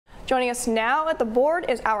Joining us now at the board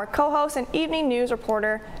is our co-host and evening news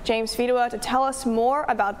reporter, James Fidua, to tell us more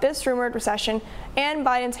about this rumored recession and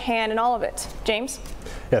Biden's hand in all of it. James?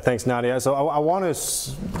 Yeah, thanks, Nadia. So I want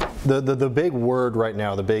to, the big word right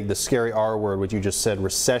now, the scary R word, which you just said,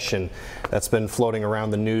 recession, that's been floating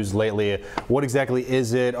around the news lately. What exactly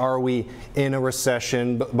is it? Are we in a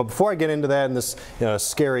recession? But before I get into that and this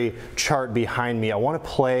scary chart behind me, I want to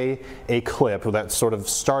play a clip that sort of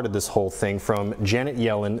started this whole thing from Janet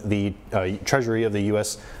Yellen, the Treasury of the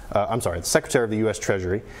U.S. The Secretary of the U.S.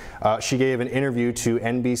 Treasury. She gave an interview to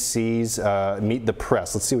NBC's Meet the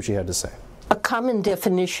Press. Let's see what she had to say. A common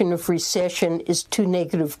definition of recession is 2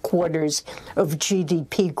 negative quarters of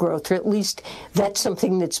GDP growth, or at least that's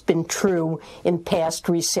something that's been true in past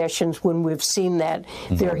recessions. When we've seen that,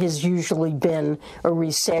 there has usually been a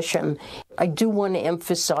recession. I do want to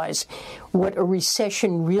emphasize what a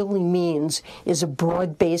recession really means is a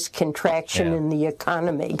broad-based contraction in the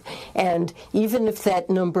economy. And even if that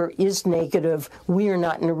number is negative, we are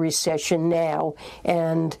not in a recession now.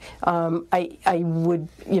 And I would,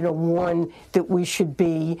 warn that we should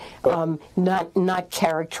be not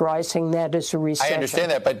characterizing that as a recession. I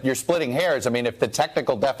understand that, but you're splitting hairs. I mean, if the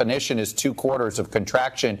technical definition is 2 quarters of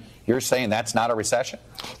contraction, you're saying that's not a recession?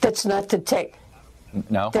 That's not the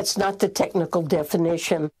No? That's not the technical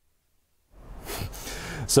definition.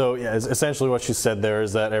 So yeah, essentially what she said there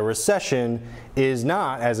is that a recession is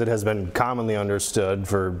not, as it has been commonly understood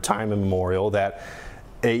for time immemorial, that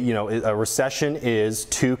a recession is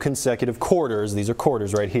 2 consecutive quarters, these are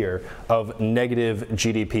quarters right here, of negative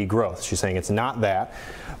GDP growth. She's saying it's not that.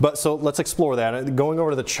 But so let's explore that. Going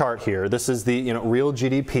over to the chart here, this is the real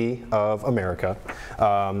GDP of America.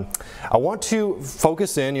 I want to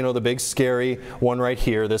focus in, the big scary one right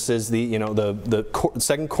here. This is the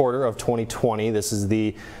second quarter of 2020. This is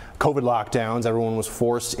the COVID lockdowns. Everyone was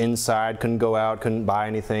forced inside, couldn't go out, couldn't buy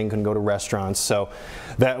anything, couldn't go to restaurants. So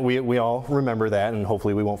that we all remember that, and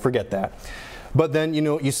hopefully we won't forget that. But then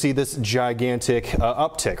you see this gigantic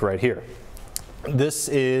uptick right here. This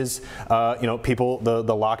is, people,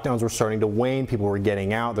 the lockdowns were starting to wane. People were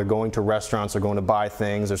getting out. They're going to restaurants. They're going to buy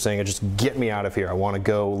things. They're saying, just get me out of here. I want to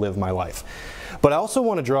go live my life. But I also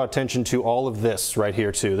want to draw attention to all of this right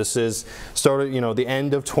here, too. This is started, the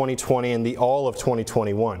end of 2020 and the all of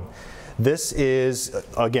 2021. This is,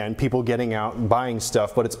 again, people getting out and buying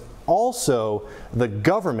stuff, but it's also the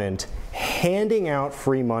government handing out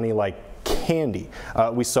free money like candy.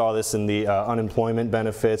 We saw this in the unemployment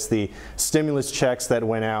benefits, the stimulus checks that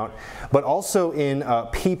went out, but also in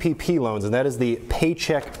PPP loans, and that is the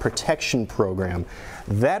Paycheck Protection Program.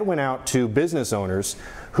 That went out to business owners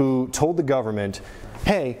who told the government,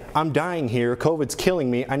 hey, I'm dying here, COVID's killing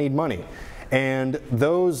me, I need money. And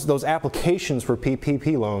those applications for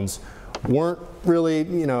PPP loans weren't really,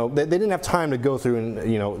 they didn't have time to go through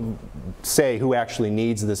and, say who actually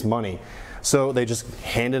needs this money. So they just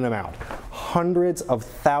handed them out. Hundreds of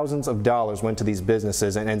thousands of dollars went to these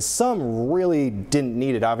businesses, and some really didn't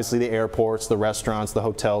need it. Obviously the airports, the restaurants, the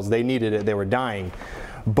hotels, they needed it, they were dying.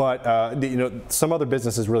 But some other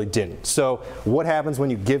businesses really didn't. So what happens when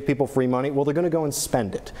you give people free money? Well, they're going to go and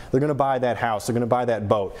spend it. They're going to buy that house. They're going to buy that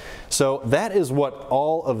boat. So that is what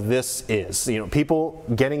all of this is. People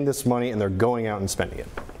getting this money and they're going out and spending it.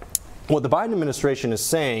 What the Biden administration is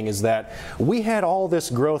saying is that we had all this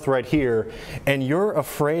growth right here, and you're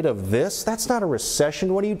afraid of this? That's not a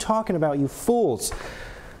recession. What are you talking about, you fools?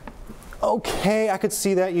 Okay, I could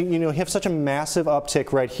see that. You have such a massive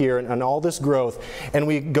uptick right here and all this growth, and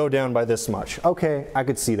we go down by this much. Okay, I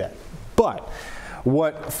could see that. But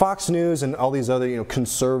what Fox News and all these other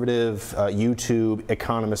conservative YouTube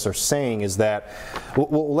economists are saying is that,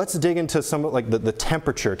 well, let's dig into some like the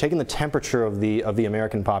temperature, taking the temperature of the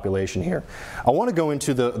American population here. I want to go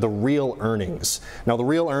into the real earnings. Now, the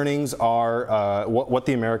real earnings are what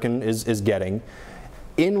the American is getting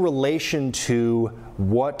in relation to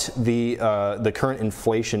what the current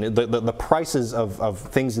inflation, the prices of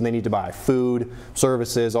things that they need to buy, food,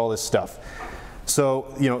 services, all this stuff.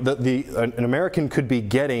 So, an American could be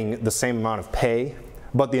getting the same amount of pay,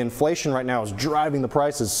 but the inflation right now is driving the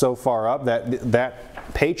prices so far up that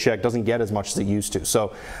that paycheck doesn't get as much as it used to.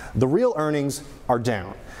 So the real earnings are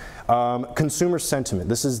down. Consumer sentiment.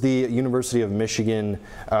 This is the University of Michigan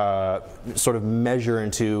sort of measure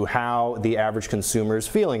into how the average consumer is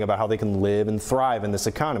feeling about how they can live and thrive in this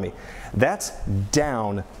economy. That's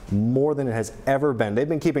down more than it has ever been. They've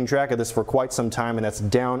been keeping track of this for quite some time, and that's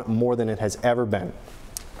down more than it has ever been.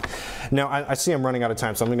 Now, I see I'm running out of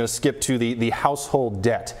time, so I'm going to skip to the household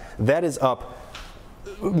debt. That is up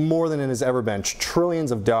more than it has ever been.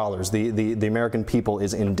 Trillions of dollars. The American people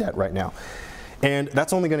is in debt right now. And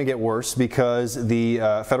that's only going to get worse because the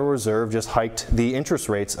Federal Reserve just hiked the interest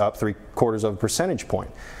rates up 3/4 of a percentage point.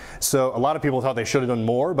 So a lot of people thought they should have done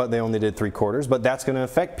more, but they only did 3/4. But that's going to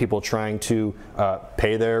affect people trying to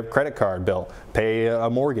pay their credit card bill, pay a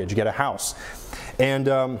mortgage, get a house. And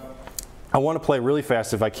I want to play really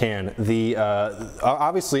fast if I can.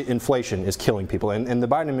 Obviously inflation is killing people, and the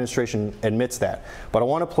Biden administration admits that. But I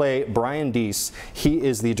want to play Brian Deese. He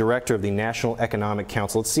is the director of the National Economic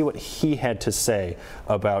Council. Let's see what he had to say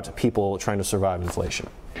about people trying to survive inflation.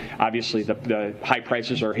 Obviously, the high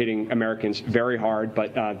prices are hitting Americans very hard,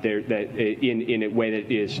 but they're in a way that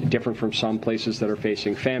is different from some places that are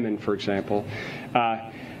facing famine, for example.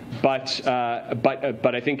 But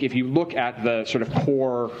I think if you look at the sort of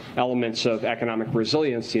core elements of economic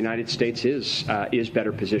resilience, the United States is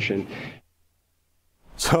better positioned.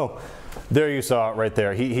 So there you saw it right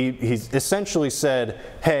there. He essentially said,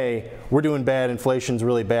 hey, we're doing bad, inflation's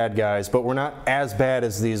really bad, guys, but we're not as bad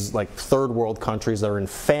as these like third world countries that are in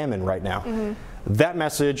famine right now. Mm-hmm. That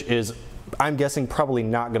message is, I'm guessing, probably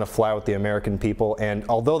not going to fly with the American people. And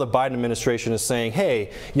although the Biden administration is saying,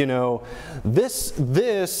 hey, you know, this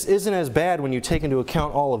isn't as bad when you take into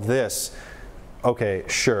account all of this. Okay,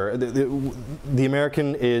 sure. The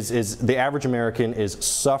American the average American is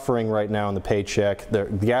suffering right now in the paycheck. The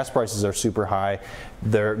gas prices are super high.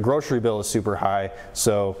 Their grocery bill is super high.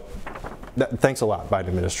 So thanks a lot, Biden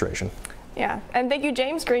administration. Yeah, and thank you,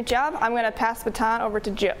 James. Great job. I'm going to pass the baton over to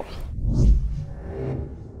Joe.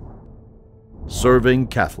 Serving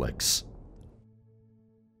Catholics.